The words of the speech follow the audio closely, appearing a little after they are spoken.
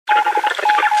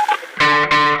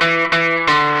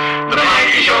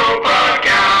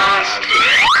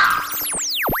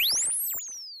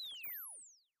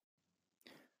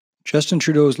Justin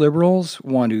Trudeau's Liberals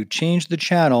want to change the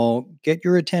channel, get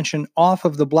your attention off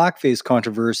of the blackface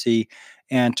controversy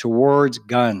and towards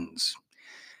guns.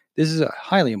 This is a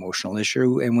highly emotional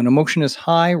issue, and when emotion is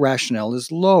high, rationale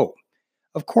is low.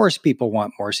 Of course, people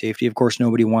want more safety. Of course,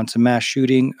 nobody wants a mass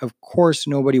shooting. Of course,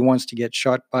 nobody wants to get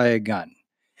shot by a gun.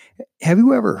 Have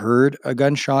you ever heard a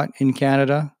gunshot in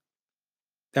Canada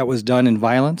that was done in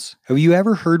violence? Have you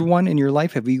ever heard one in your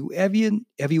life? Have you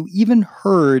even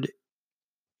heard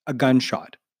a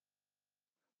gunshot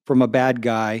from a bad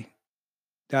guy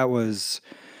that was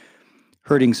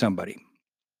hurting somebody?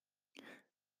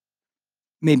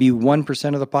 Maybe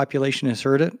 1% of the population has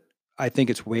heard it. I think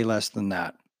it's way less than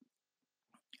that.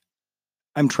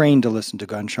 I'm trained to listen to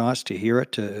gunshots, to hear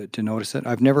it, to notice it.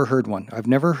 I've never heard one. I've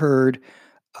never heard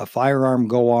a firearm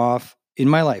go off in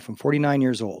my life. I'm 49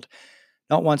 years old.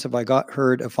 Not once have I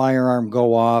heard a firearm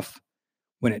go off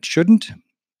when it shouldn't.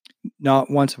 Not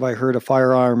once have I heard a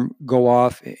firearm go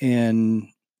off in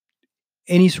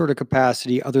any sort of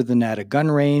capacity other than at a gun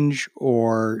range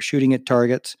or shooting at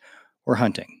targets or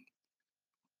hunting.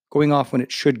 Going off when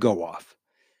it should go off.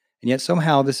 And yet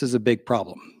somehow this is a big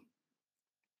problem.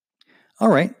 All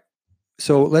right,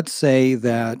 so let's say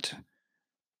that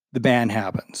the ban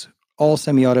happens. All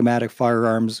semi-automatic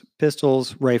firearms,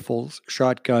 pistols, rifles,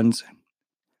 shotguns,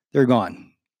 they're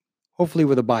gone. Hopefully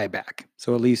with a buyback.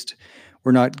 So at least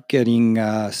we're not getting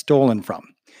stolen from.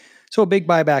 So a big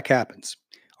buyback happens.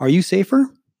 Are you safer?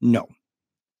 No.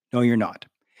 No, you're not.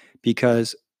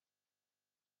 Because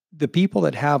the people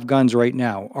that have guns right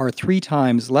now are 3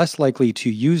 times less likely to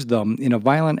use them in a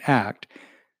violent act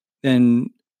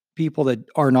than people that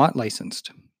are not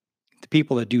licensed. The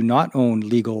people that do not own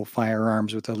legal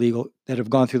firearms that have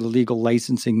gone through the legal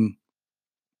licensing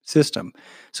system.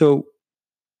 So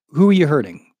who are you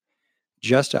hurting?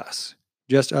 Just us.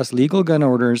 Just us legal gun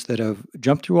owners that have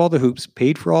jumped through all the hoops,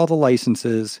 paid for all the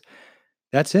licenses.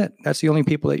 That's it. That's the only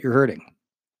people that you're hurting.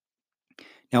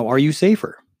 Now, are you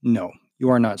safer? No, you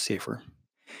are not safer.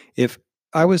 If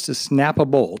I was to snap a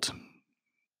bolt,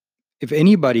 if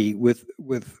anybody with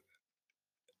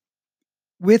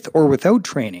or without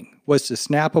training was to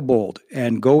snap a bolt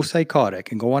and go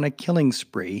psychotic and go on a killing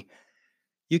spree,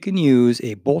 you can use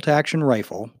a bolt-action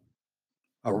rifle,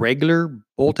 a regular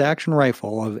bolt-action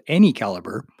rifle of any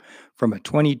caliber, from a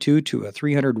 22 to a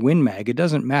 300 Win Mag, it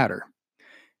doesn't matter.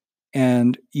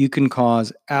 And you can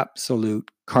cause absolute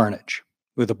carnage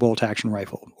with a bolt-action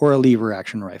rifle or a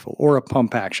lever-action rifle or a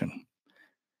pump-action.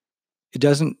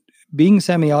 Being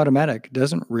semi-automatic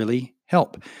doesn't really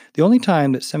help. The only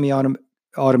time that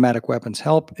semi-automatic weapons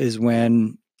help is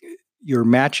when you're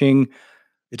matching,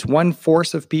 it's one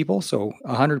force of people, so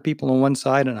 100 people on one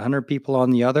side and 100 people on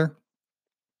the other.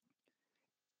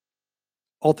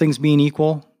 All things being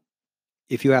equal,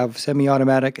 if you have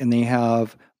semi-automatic and they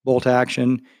have bolt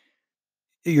action,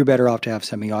 you're better off to have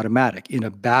semi-automatic in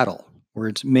a battle where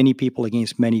it's many people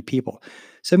against many people.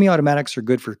 Semi-automatics are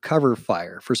good for cover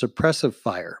fire, for suppressive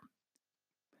fire.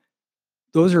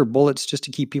 Those are bullets just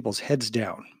to keep people's heads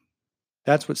down.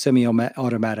 That's what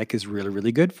semi-automatic is really,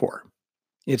 really good for.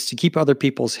 It's to keep other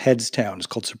people's heads down. It's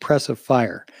called suppressive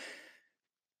fire.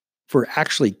 For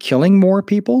actually killing more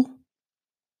people,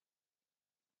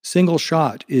 single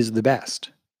shot is the best.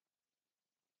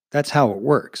 That's how it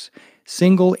works.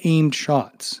 Single aimed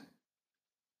shots,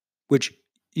 which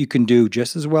you can do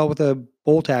just as well with a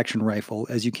bolt action rifle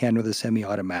as you can with a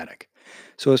semi-automatic.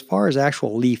 So as far as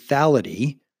actual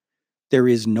lethality, there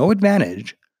is no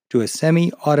advantage to a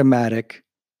semi-automatic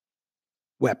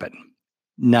weapon.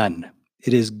 None.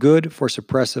 It is good for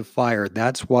suppressive fire.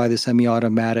 That's why the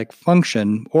semi-automatic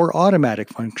function, or automatic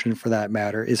function for that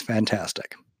matter, is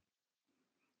fantastic.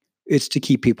 It's to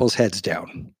keep people's heads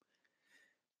down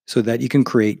so that you can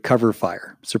create cover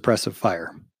fire, suppressive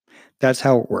fire. That's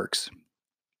how it works.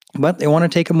 But they want to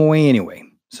take them away anyway,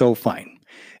 so fine.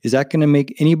 Is that going to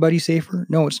make anybody safer?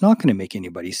 No, it's not going to make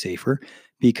anybody safer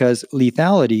because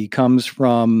lethality comes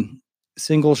from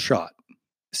single shot,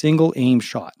 single aim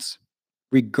shots,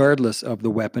 regardless of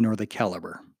the weapon or the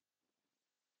caliber.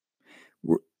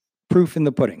 Proof in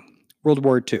the pudding. World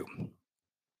War II.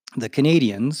 The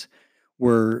Canadians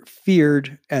were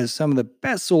feared as some of the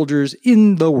best soldiers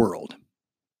in the world.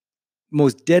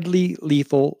 Most deadly,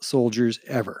 lethal soldiers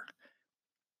ever.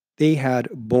 They had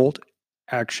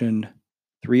bolt-action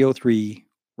 303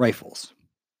 rifles.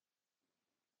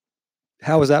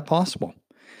 How is that possible?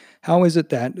 How is it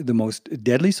that the most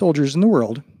deadly soldiers in the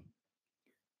world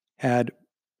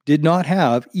did not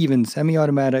have even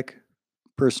semi-automatic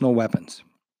personal weapons?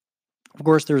 Of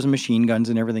course, there's machine guns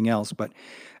and everything else, but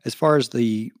as far as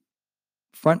the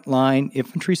frontline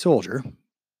infantry soldier,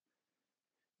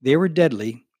 they were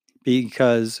deadly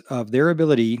because of their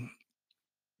ability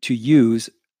to use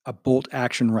a bolt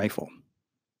action rifle.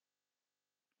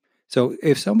 So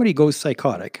if somebody goes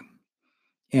psychotic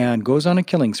and goes on a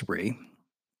killing spree,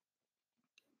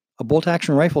 a bolt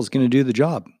action rifle is going to do the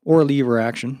job, or a lever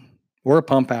action, or a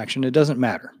pump action. It doesn't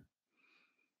matter.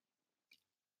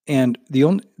 And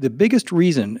the biggest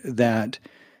reason that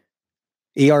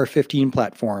AR-15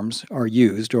 platforms are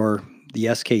used, or the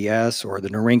SKS or the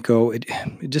Norinco,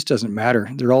 it just doesn't matter.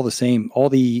 They're all the same. All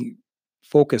the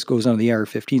focus goes on the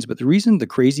AR-15s. But the reason the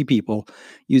crazy people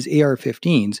use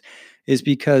AR-15s is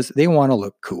because they want to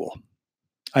look cool.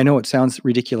 I know it sounds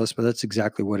ridiculous, but that's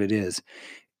exactly what it is.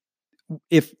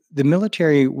 If the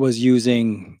military was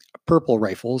using purple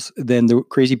rifles, then the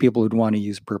crazy people would want to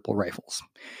use purple rifles.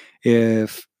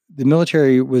 If the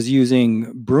military was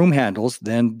using broom handles,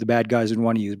 then the bad guys would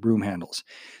want to use broom handles.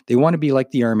 They want to be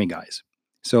like the army guys.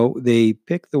 So they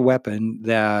pick the weapon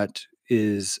that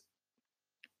is,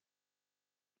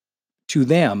 to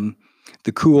them,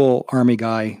 the cool army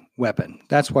guy weapon.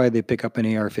 That's why they pick up an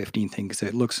AR-15 thing, because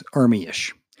it looks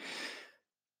army-ish.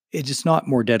 It's just not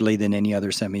more deadly than any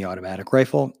other semi-automatic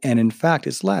rifle. And in fact,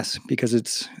 it's less because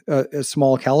it's a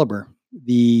small caliber.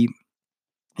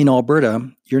 In Alberta,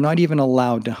 you're not even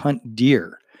allowed to hunt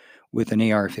deer with an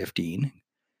AR-15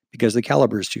 because the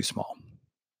caliber is too small.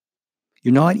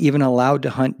 You're not even allowed to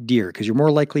hunt deer because you're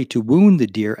more likely to wound the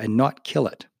deer and not kill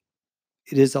it.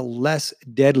 It is a less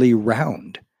deadly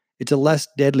round. It's a less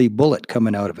deadly bullet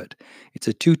coming out of it. It's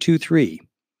a 223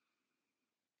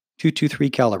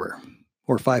 caliber,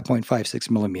 or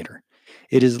 5.56 millimeter.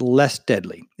 It is less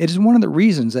deadly. It is one of the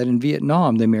reasons that in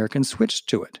Vietnam, the Americans switched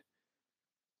to it,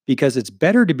 because it's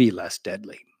better to be less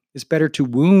deadly. It's better to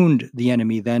wound the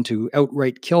enemy than to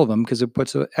outright kill them, because it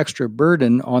puts an extra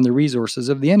burden on the resources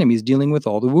of the enemies dealing with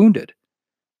all the wounded.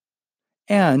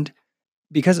 And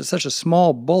because it's such a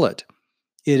small bullet,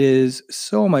 it is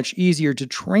so much easier to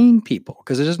train people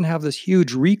because it doesn't have this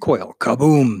huge recoil,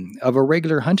 kaboom, of a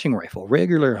regular hunting rifle.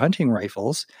 Regular hunting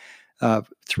rifles,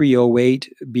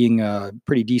 308 being a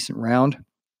pretty decent round,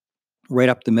 right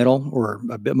up the middle, or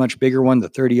a bit much bigger one, the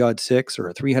 30-06 or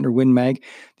a 300 Win Mag,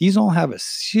 these all have a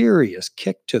serious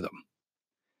kick to them.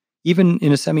 Even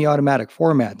in a semi-automatic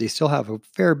format, they still have a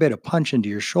fair bit of punch into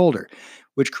your shoulder,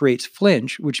 which creates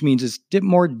flinch, which means it's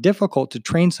more difficult to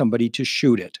train somebody to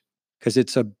shoot it because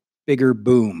it's a bigger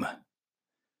boom.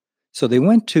 So they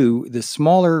went to the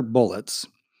smaller bullets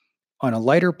on a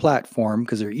lighter platform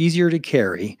because they're easier to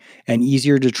carry and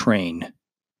easier to train.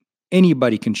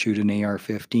 Anybody can shoot an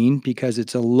AR-15 because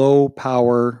it's a low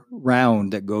power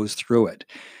round that goes through it.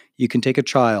 You can take a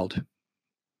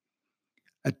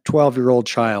 12-year-old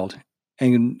child,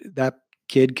 and that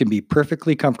kid can be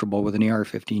perfectly comfortable with an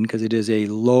AR-15 because it is a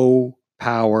low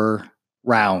power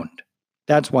round.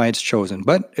 That's why it's chosen.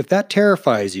 But if that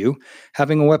terrifies you,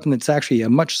 having a weapon that's actually a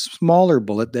much smaller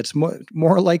bullet that's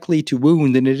more likely to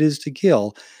wound than it is to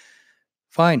kill,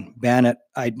 fine, ban it.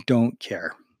 I don't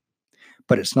care.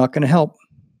 But it's not going to help.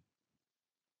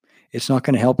 It's not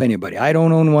going to help anybody. I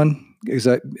don't own one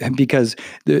because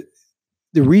the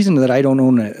reason that I don't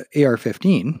own an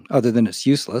AR-15, other than it's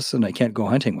useless and I can't go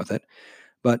hunting with it,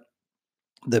 but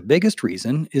the biggest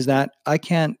reason is that I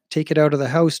can't take it out of the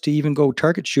house to even go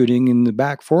target shooting in the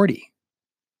back 40.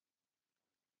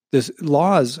 The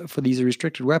laws for these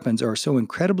restricted weapons are so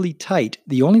incredibly tight.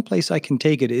 The only place I can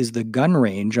take it is the gun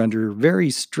range under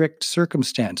very strict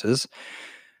circumstances,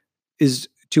 is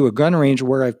to a gun range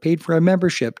where I've paid for a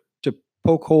membership to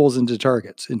poke holes into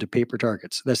targets, into paper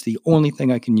targets. That's the only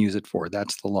thing I can use it for.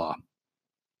 That's the law.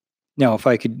 Now, if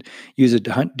I could use it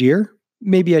to hunt deer,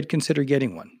 maybe I'd consider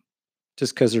getting one,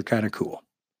 just because they're kind of cool.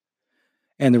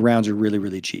 And the rounds are really,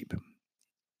 really cheap.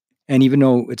 And even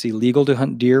though it's illegal to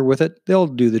hunt deer with it, they'll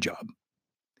do the job.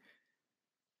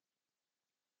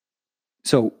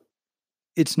 So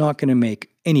it's not going to make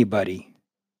anybody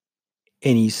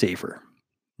any safer.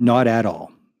 Not at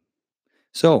all.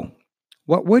 So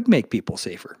what would make people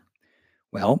safer?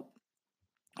 Well,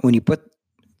 when you put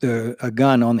a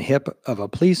gun on the hip of a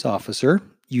police officer,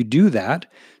 you do that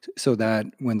so that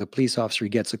when the police officer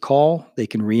gets a call, they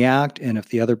can react. And if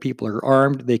the other people are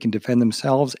armed, they can defend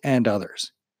themselves and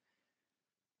others.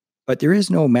 But there is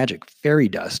no magic fairy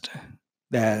dust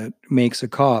that makes a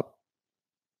cop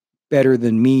better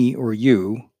than me or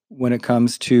you when it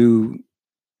comes to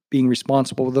being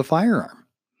responsible with a firearm.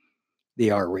 They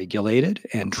are regulated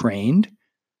and trained.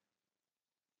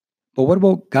 But what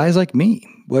about guys like me?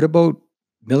 What about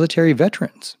military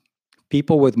veterans?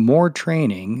 People with more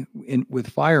training with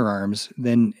firearms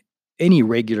than any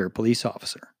regular police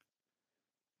officer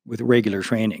with regular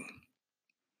training.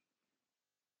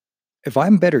 If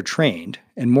I'm better trained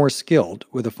and more skilled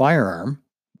with a firearm,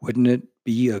 wouldn't it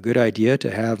be a good idea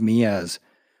to have me as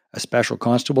a special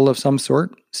constable of some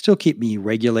sort? Still keep me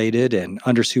regulated and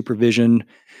under supervision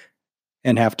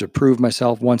and have to prove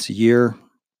myself once a year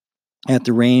at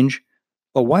the range.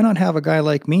 But why not have a guy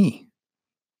like me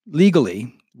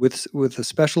legally with a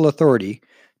special authority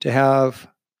to have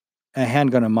a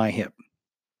handgun on my hip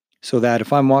so that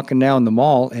if I'm walking down the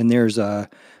mall and there's a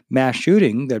mass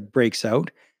shooting that breaks out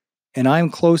and I'm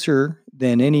closer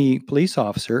than any police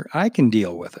officer, I can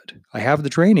deal with it. I have the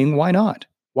training. Why not?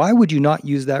 Why would you not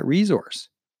use that resource?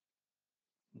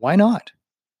 Why not?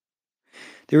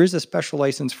 There is a special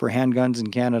license for handguns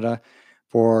in Canada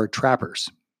for trappers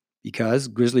because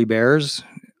grizzly bears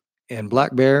and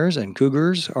black bears and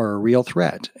cougars are a real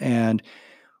threat. And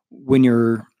when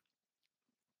you're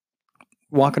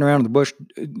walking around in the bush,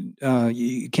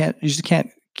 you just can't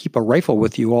keep a rifle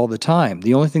with you all the time.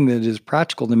 The only thing that is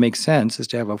practical that makes sense is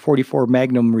to have a 44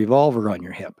 Magnum revolver on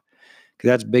your hip because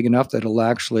that's big enough that it'll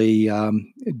actually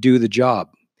do the job.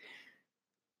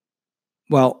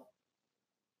 Well,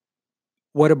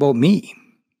 what about me?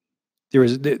 There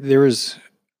is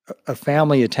a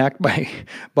family attacked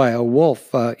by a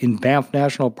wolf in Banff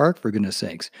National Park, for goodness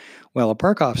sakes. Well, a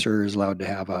park officer is allowed to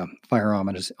have a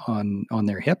firearm on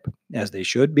their hip, as they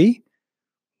should be.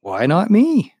 Why not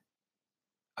me?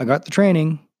 I got the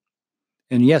training.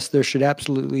 And yes, there should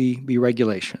absolutely be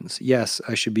regulations. Yes,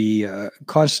 I should be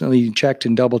constantly checked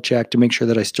and double checked to make sure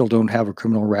that I still don't have a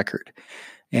criminal record.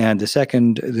 And the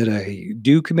second that I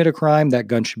do commit a crime, that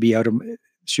gun should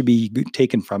be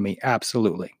taken from me.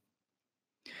 Absolutely.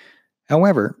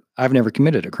 However, I've never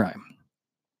committed a crime.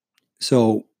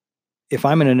 So if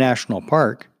I'm in a national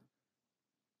park,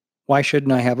 why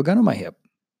shouldn't I have a gun on my hip?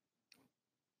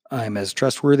 I'm as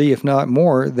trustworthy, if not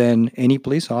more, than any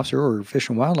police officer or fish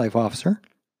and wildlife officer.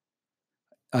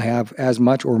 I have as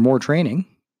much or more training.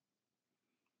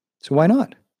 So why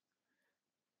not?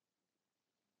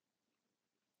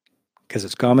 Because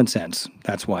it's common sense.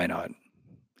 That's why not.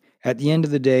 At the end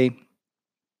of the day,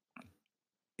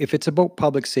 if it's about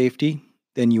public safety,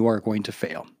 then you are going to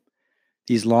fail.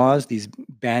 These laws, these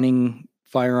banning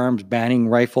firearms, banning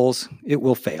rifles, it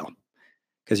will fail.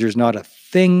 Because there's not a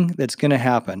thing that's going to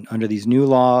happen under these new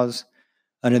laws,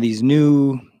 under these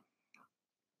new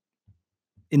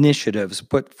initiatives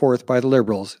put forth by the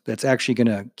Liberals that's actually going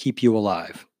to keep you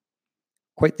alive.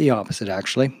 Quite the opposite,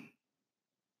 actually.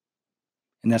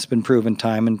 And that's been proven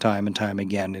time and time and time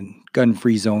again in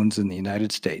gun-free zones in the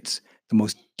United States. The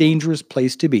most dangerous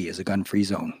place to be is a gun-free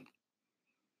zone.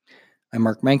 I'm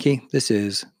Mark Menke. This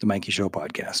is the Menke Show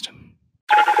podcast.